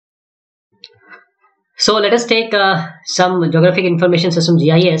So let us take some Geographic Information System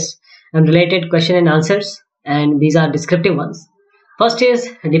GIS and related question and answers, and these are descriptive ones. First is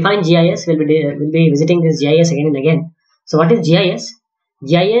define GIS. We'll be visiting this GIS again and again. So what is GIS?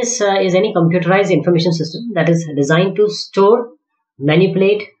 GIS is any computerized information system that is designed to store,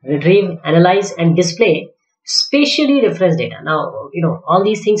 manipulate, retrieve, analyze, and display spatially referenced data. Now, all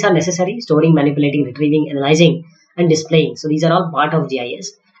these things are necessary: storing, manipulating, retrieving, analyzing, and displaying. So these are all part of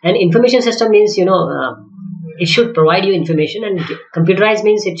GIS. And information system means, it should provide you information, and computerized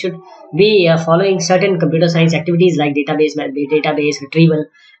means it should be following certain computer science activities like database retrieval,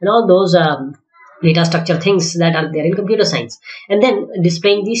 and all those data structure things that are there in computer science. And then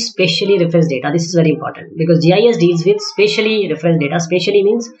displaying the spatially referenced data. This is very important because GIS deals with spatially referenced data. Spatially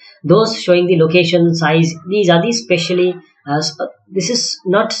means those showing the location, size. These are the spatially. This is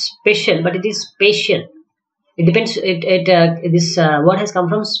not spatial, but it is spatial. It depends. This word has come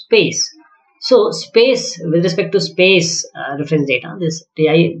from space. So space, with respect to space reference data, this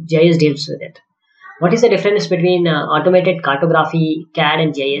GIS deals with it. What is the difference between automated cartography, CAD,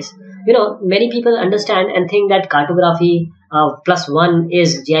 and GIS? Many people understand and think that cartography +1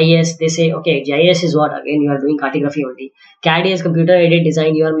 is GIS. They say, okay, GIS is what? Again, you are doing cartography only. CAD is computer aided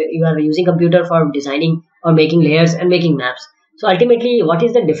design. You are using computer for designing or making layers and making maps. So ultimately, what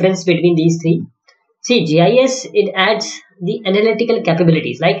is the difference between these three? See, GIS, it adds the analytical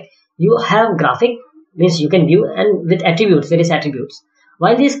capabilities. Like you have graphic, means you can view, and with attributes, various attributes.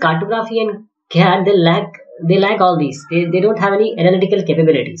 While this cartography and CAD, they lack all these. They don't have any analytical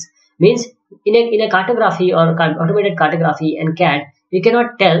capabilities. Means in a cartography or automated cartography and CAD, you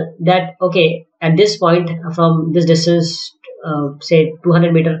cannot tell that, okay, at this point from this distance, say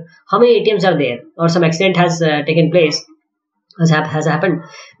 200 meter, how many ATMs are there, or some accident has taken place. Has happened,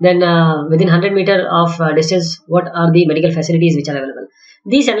 then within 100 meter of distance, what are the medical facilities which are available?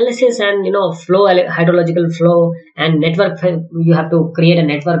 These analysis and flow, hydrological flow and network, you have to create a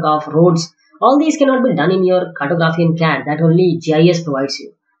network of roads. All these cannot be done in your cartography and CAD. That only GIS provides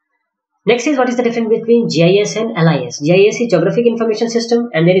you. Next is, what is the difference between GIS and LIS? GIS is Geographic Information System,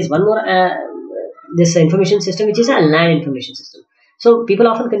 and there is one more this information system which is a land information system. So people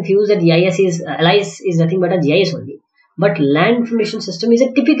often confuse that LIS is nothing but a GIS only. But land information system is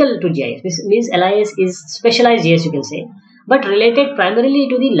a typical to GIS. This means LIS is specialized GIS, you can say, but related primarily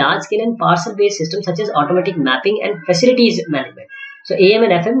to the large scale and parcel based systems such as automatic mapping and facilities management. So AM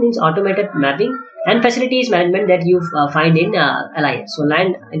and FM means automated mapping and facilities management that you find in LIS. So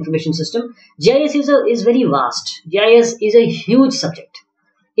land information system. GIS is very vast. GIS is a huge subject.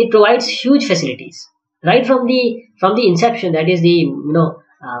 It provides huge facilities right from the inception, that is the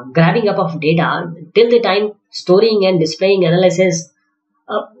grabbing up of data, till the time storing and displaying analysis.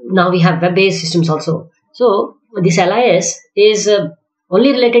 Now we have web-based systems also. So this LIS is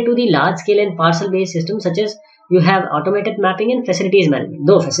only related to the large scale and parcel based systems, such as you have automated mapping and facilities management.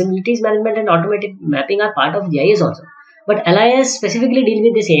 Though facilities management and automated mapping are part of GIS also, but LIS specifically deal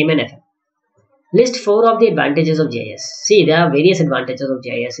with this AM and FM. List 4 of the advantages of GIS. See, there are various advantages of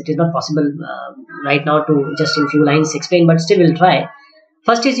GIS. It is not possible right now to just in few lines explain, but still we'll try.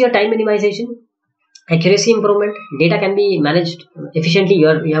 First is your time minimization, accuracy improvement. Data can be managed efficiently. You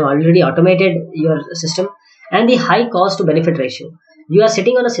have already automated your system, and the high cost to benefit ratio. You are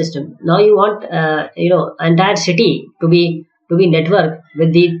sitting on a system. Now you want entire city to be networked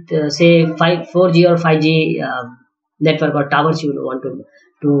with the say 4G or 5G network or towers you want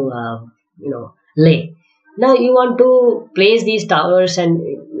to lay. Now you want to place these towers, and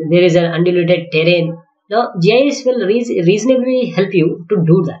there is an undulated terrain. Now GIS will reasonably help you to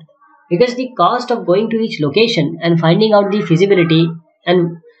do that, because the cost of going to each location and finding out the feasibility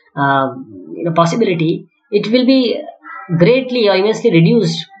and possibility, it will be greatly or immensely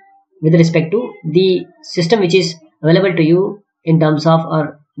reduced with respect to the system which is available to you in terms of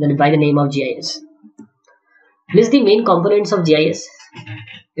by the name of GIS. List the main components of GIS.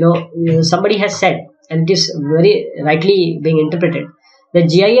 Somebody has said, and it is very rightly being interpreted, that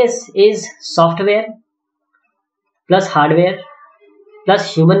GIS is software plus hardware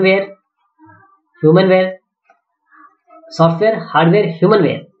plus humanware, software, hardware,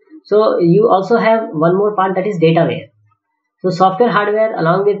 humanware. So you also have one more part, that is dataware. So software, hardware,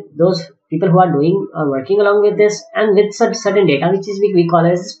 along with those people who are doing or working along with this, and with certain data which is we call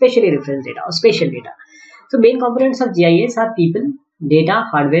as spatially referenced data or spatial data. So main components of GIS are people, data,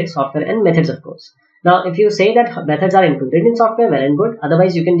 hardware, software, and methods, of course. Now, if you say that methods are included in software, well and good.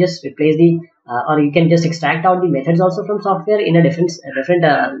 Otherwise, you can just replace or you can just extract out the methods also from software in a different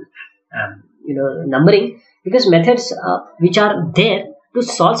numbering, because methods which are there to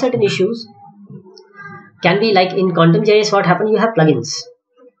solve certain issues can be like in quantum GIS. What happened? You have plugins.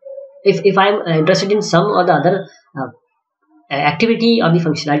 if I'm interested in some or the other activity or the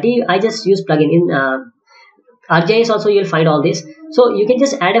functionality, I just use plugin. In ArcGIS also you'll find all this. So you can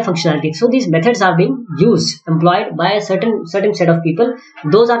just add a functionality. So these methods are being used, employed by a certain set of people.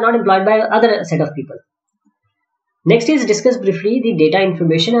 Those are not employed by other set of people. Next is discuss briefly the data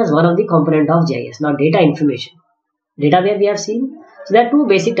information as one of the component of GIS. Now data information. Data where we have seen. So there are two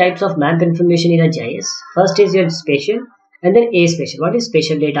basic types of map information in a GIS. First is your spatial and then spatial. What is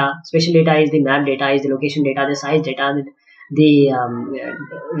spatial data? Spatial data is the map data, is the location data, the size data, the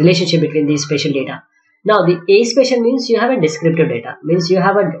relationship between these spatial data. Now the spatial means you have a descriptive data, means you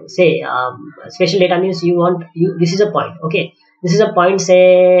have a say spatial data means this is a point, okay, this is a point,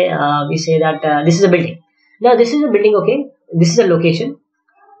 say we say that this is a building. Now this is a building, okay, this is a location.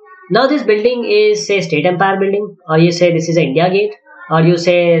 Now this building is say State Empire building, or you say this is a India Gate, or you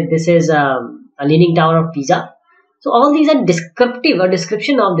say this is a Leaning Tower of Pisa. So all these are descriptive or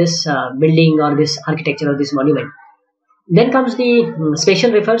description of this building or this architecture or this monument. Then comes the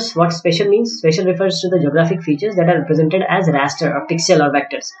spatial refers. What spatial means? Spatial refers to the geographic features that are represented as raster or pixel or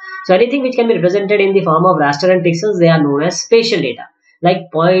vectors. So anything which can be represented in the form of raster and pixels, they are known as spatial data.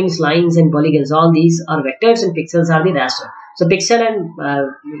 Like points, lines and polygons, all these are vectors and pixels are the raster. So pixel and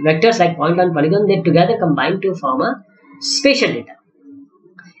vectors like point and polygon, they together combine to form a spatial data.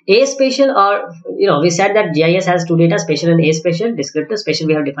 Spatial, or we said that GIS has two data, spatial and spatial. Descriptive, spatial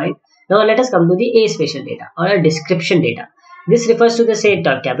we have defined. Now let us come to the spatial data or a description data. This refers to the say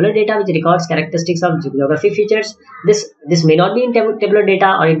tabular data which records characteristics of geographic features. This may not be in tabular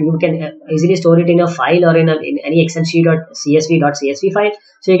data, or you can easily store it in a file or in any Excel sheet or CSV file.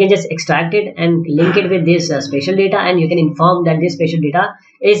 So you can just extract it and link it with this spatial data, and you can inform that this spatial data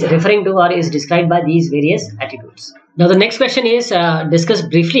is referring to or is described by these various attributes. Now the next question is discuss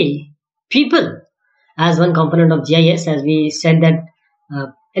briefly people as one component of GIS. As we said that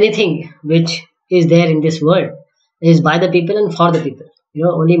anything which is there in this world is by the people and for the people.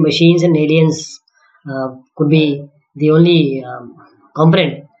 Only machines and aliens could be the only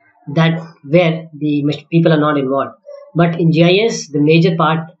component that where the people are not involved. But in GIS, the major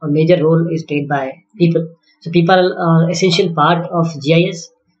part or major role is played by people. So people are essential part of GIS.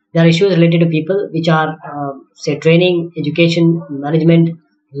 There are issues related to people which are say training, education, management,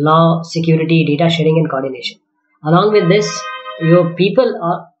 law, security, data sharing and coordination. Along with this, your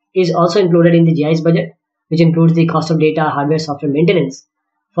people is also included in the GIS budget, which includes the cost of data, hardware, software maintenance.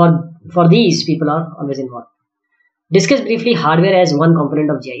 For these, people are always involved. Discuss briefly hardware as one component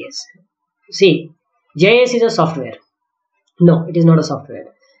of GIS. See, GIS is a software. No, it is not a software.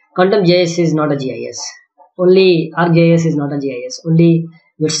 Quantum GIS is not a GIS. Only ArcGIS is not a GIS. Only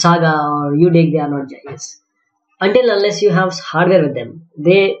your Saga or UDIG, they are not GIS. Unless you have hardware with them,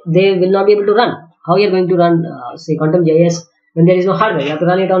 they will not be able to run. How you are going to run say Quantum GIS when there is no hardware? You have to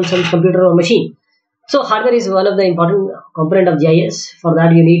run it on some computer or machine. So hardware is one of the important component of GIS. For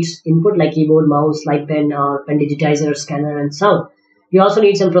that you need input like keyboard, mouse, slide pen, or pen digitizer, scanner and sound. You also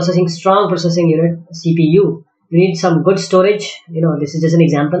need some strong processing unit, CPU. You need some good storage. This is just an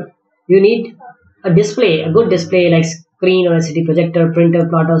example. You need a good display like screen or LCD projector, printer,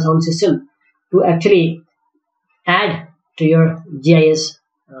 plotter, sound system to actually add to your GIS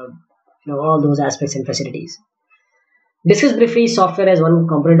all those aspects and facilities. Discuss briefly software as one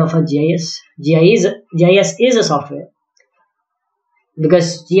component of a GIS. GIS is a software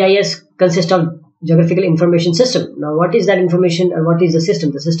because GIS consists of geographical information system. Now what is that information and what is the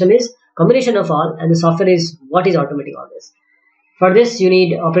system? The system is combination of all, and the software is what is automating all this. For this you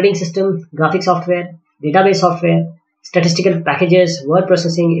need operating system, graphic software, database software, statistical packages, word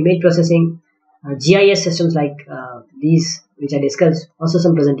processing, image processing, GIS systems like these which I discussed, also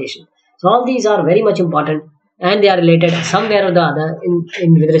some presentation. So all these are very much important and they are related somewhere or the other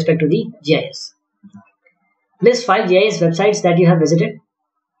in with respect to the GIS. List 5 GIS websites that you have visited.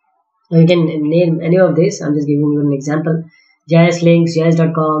 You can name any of this. I'm just giving you an example. GIS links,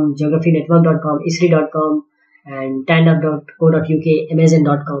 gis.com, geographynetwork.com, isri.com, and tandup.co.uk,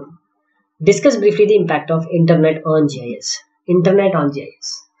 amazon.com. Discuss briefly the impact of internet on GIS. Internet on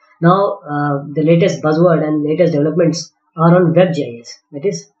GIS. Now, the latest buzzword and latest developments are on WebGIS. That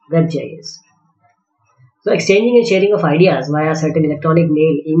is WebGIS. So, exchanging and sharing of ideas via certain electronic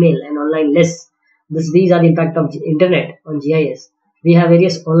mail, email, and online lists. These are the impact of internet on GIS. We have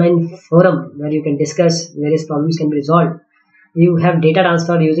various online forum where you can discuss various problems can be resolved. You have data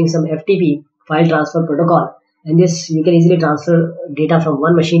transfer using some FTP, file transfer protocol, and this you can easily transfer data from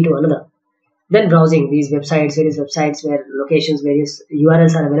one machine to another. Then browsing these websites, various websites where locations, various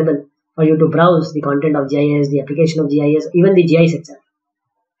URLs are available for you to browse the content of GIS, the application of GIS, even the GIS itself.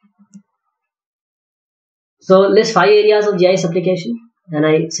 So list 5 areas of GIS application. and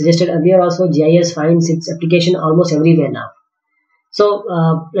I suggested earlier also, GIS finds its application almost everywhere now. So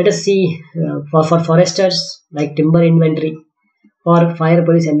let us see, for foresters, like timber inventory, for fire,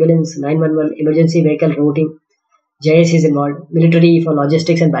 police, ambulance, 911, emergency vehicle routing, GIS is involved. Military, for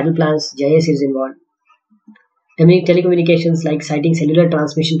logistics and battle plans, GIS is involved. Telecommunications, like siting cellular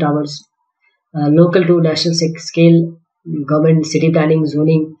transmission towers, local to national scale, government, city planning,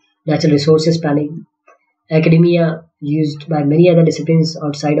 zoning, natural resources planning. Academia, used by many other disciplines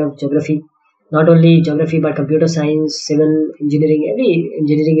outside of geography. Not only geography but computer science, civil engineering, every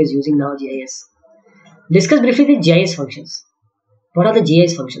engineering is using now GIS. Discuss briefly the GIS functions. What are the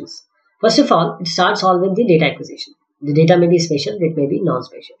GIS functions? First of all, it starts all with the data acquisition. The data may be spatial, it may be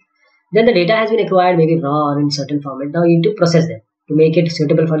non-spatial. Then the data has been acquired, maybe raw or in certain format. Now you need to process them to make it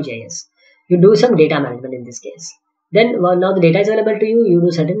suitable for GIS. You do some data management in this case. Then now the data is available to you, you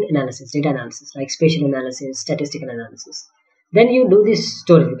do certain analysis, data analysis, like spatial analysis, statistical analysis. Then you do this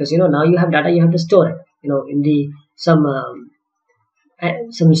storage, because now you have data, you have to store it, in the some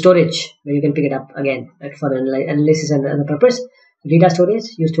storage where you can pick it up again, like for analysis and other purpose. Data storage,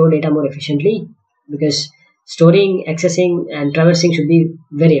 you store data more efficiently, because storing, accessing and traversing should be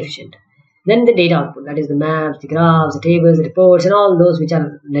very efficient. Then the data output, that is the maps, the graphs, the tables, the reports, and all those which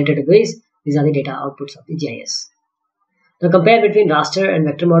are related to this. These are the data outputs of the GIS. Now compare between raster and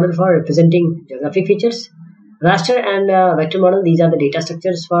vector model for representing geographic features. Raster and vector model, these are the data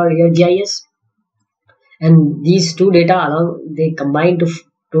structures for your GIS, and these two data along, they combine to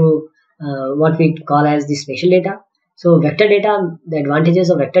what we call as the spatial data. So vector data, the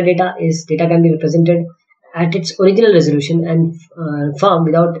advantages of vector data is data can be represented at its original resolution and form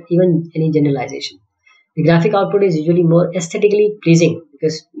without even any generalization. The graphic output is usually more aesthetically pleasing,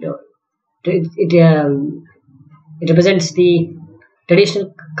 because it represents the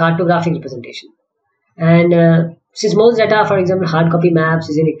traditional cartographic representation. And since most data, for example, hard copy maps,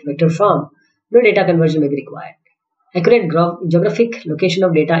 is in vector form, no data conversion may be required. Accurate geographic location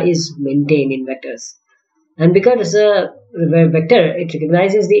of data is maintained in vectors. And because vector, it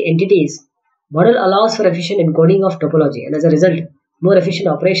recognizes the entities, model allows for efficient encoding of topology, and as a result, more efficient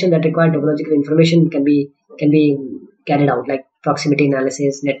operation that require topological information can be carried out, like proximity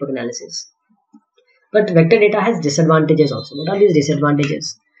analysis, network analysis. But vector data has disadvantages also. What are these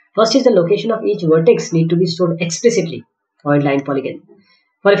disadvantages? First is the location of each vertex need to be stored explicitly, point, line, polygon.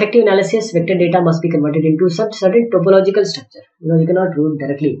 For effective analysis, vector data must be converted into some certain topological structure. You cannot route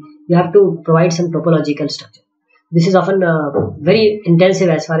directly. You have to provide some topological structure. This is often very intensive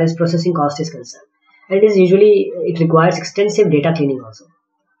as far as processing cost is concerned. And it requires extensive data cleaning also.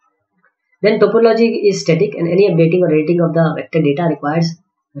 Then topology is static, and any updating or editing of the vector data requires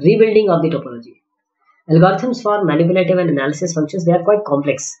rebuilding of the topology. Algorithms for manipulative and analysis functions, they are quite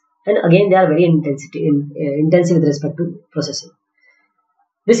complex, and again they are very intensive with respect to processing.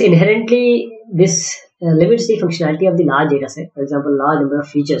 This inherently limits the functionality of the large data set. For example, large number of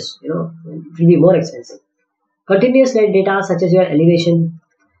features, it will be more expensive. Continuous net data such as your elevation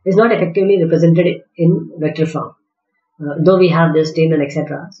is not effectively represented in vector form. Though we have the strain and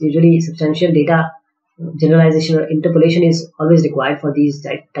etc. So usually substantial data generalization or interpolation is always required for these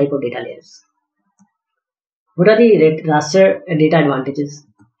type of data layers. What are the raster data advantages?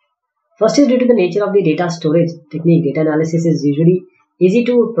 First is due to the nature of the data storage technique. Data analysis is usually easy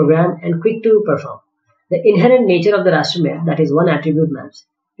to program and quick to perform. The inherent nature of the raster map, that is one attribute maps,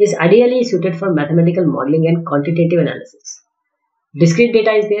 is ideally suited for mathematical modeling and quantitative analysis. Discrete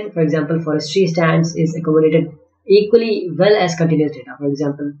data is there. For example, forestry stands is accommodated equally well as continuous data. For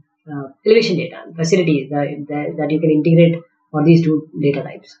example, elevation data, facilities that you can integrate for these two data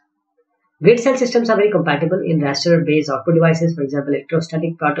types. Grid cell systems are very compatible in raster-based output devices, for example,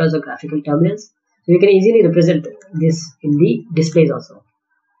 electrostatic plotters or graphical terminals. So you can easily represent this in the displays also.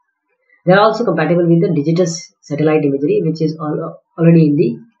 They are also compatible with the digital satellite imagery, which is already in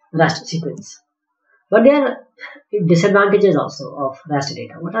the raster sequence. But there are disadvantages also of raster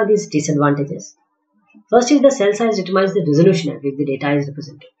data. What are these disadvantages? First is the cell size determines the resolution at which the data is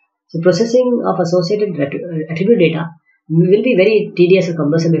represented. So processing of associated attribute data will be very tedious and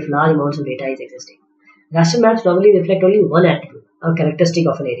cumbersome if large amounts of data is existing. Raster maps normally reflect only one attribute or characteristic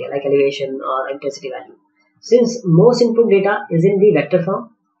of an area, like elevation or intensity value. Since most input data is in the vector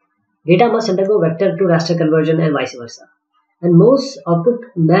form, data must undergo vector to raster conversion and vice versa. And most output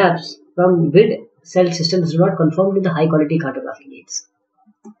maps from grid cell systems do not conform to the high quality cartographic needs.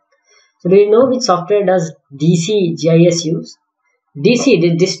 So do you know which software does DC GIS use? DC,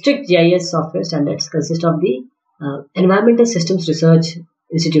 the District GIS software standards, consist of the Environmental Systems Research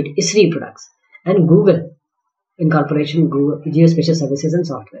Institute ISRI products and Google Incorporation, Google Geospatial Services and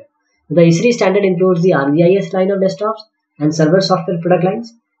Software. The ISRI standard includes the ArcGIS line of desktops and server software product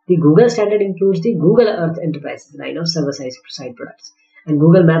lines. The Google standard includes the Google Earth Enterprise line of server-side products and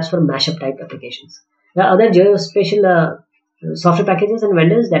Google Maps for mashup type applications. There are other geospatial software packages and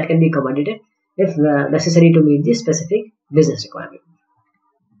vendors that can be accommodated if necessary to meet the specific business requirement.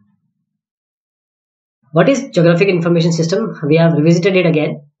 What is Geographic Information System? We have revisited it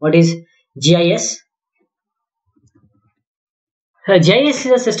again. What is GIS? GIS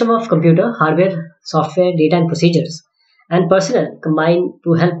is a system of computer, hardware, software, data and procedures and personnel combined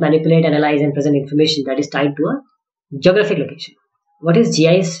to help manipulate, analyze and present information that is tied to a geographic location. What is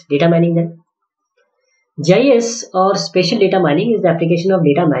GIS data mining then? GIS or spatial data mining is the application of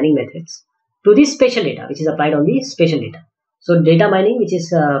data mining methods to the spatial data which is applied on the spatial data. So data mining, which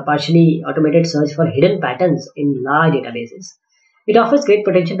is partially automated search for hidden patterns in large databases. It offers great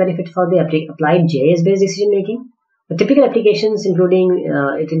potential benefit for the applied GIS-based decision making. The typical applications it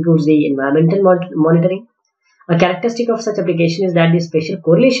includes the environmental monitoring. A characteristic of such application is that the spatial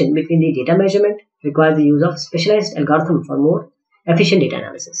correlation between the data measurement requires the use of specialized algorithm for more efficient data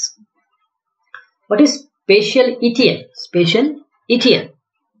analysis. What is spatial ETL? Spatial ETL.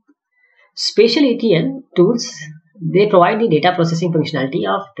 Spatial ETL tools, they provide the data processing functionality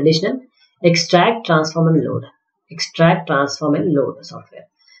of traditional extract, transform and load software,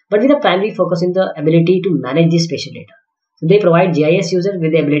 but with a primary focus in the ability to manage the spatial data. So they provide GIS users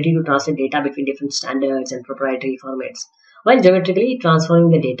with the ability to translate data between different standards and proprietary formats while geometrically transforming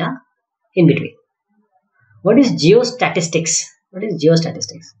the data in between. What is geostatistics? What is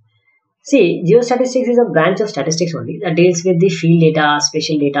geostatistics? See, geostatistics is a branch of statistics only that deals with the field data,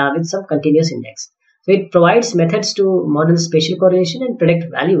 spatial data with some continuous index. So it provides methods to model spatial correlation and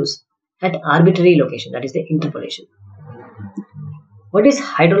predict values at arbitrary location, that is the interpolation. What is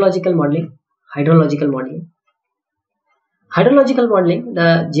hydrological modeling? Hydrological modeling,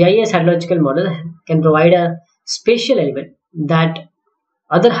 the GIS hydrological model can provide a spatial element that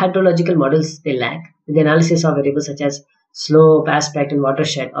other hydrological models they lack with the analysis of variables such as slope, aspect and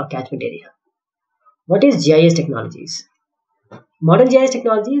watershed or catchment area. What is GIS technologies? Modern GIS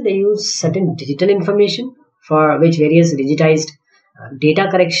technologies, they use certain digital information for which various digitized data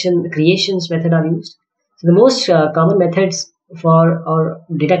creations method are used. So the most common methods for our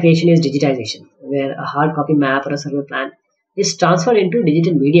data creation is digitization, where a hard copy map or a survey plan is transferred into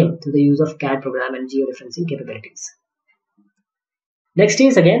digital medium through the use of CAD program and georeferencing capabilities. Next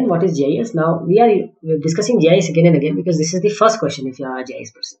is again, what is GIS? Now we're discussing GIS again and again because this is the first question if you are a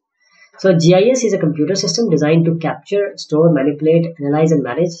GIS person. So GIS is a computer system designed to capture, store, manipulate, analyze and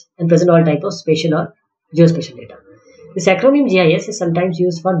manage and present all type of spatial or geospatial data. This acronym GIS is sometimes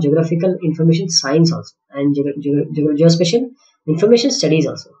used for geographical information science also and geospatial information studies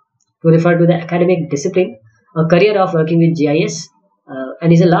also to refer to the academic discipline or career of working with GIS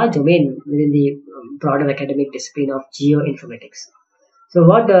and is a large domain within the broader academic discipline of geoinformatics. So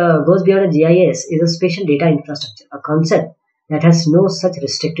what goes beyond a GIS is a spatial data infrastructure, a concept that has no such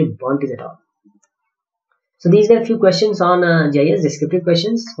restrictive boundaries at all. So these were a few questions on GIS, descriptive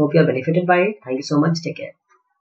questions. Hope you are benefited by it. Thank you so much. Take care.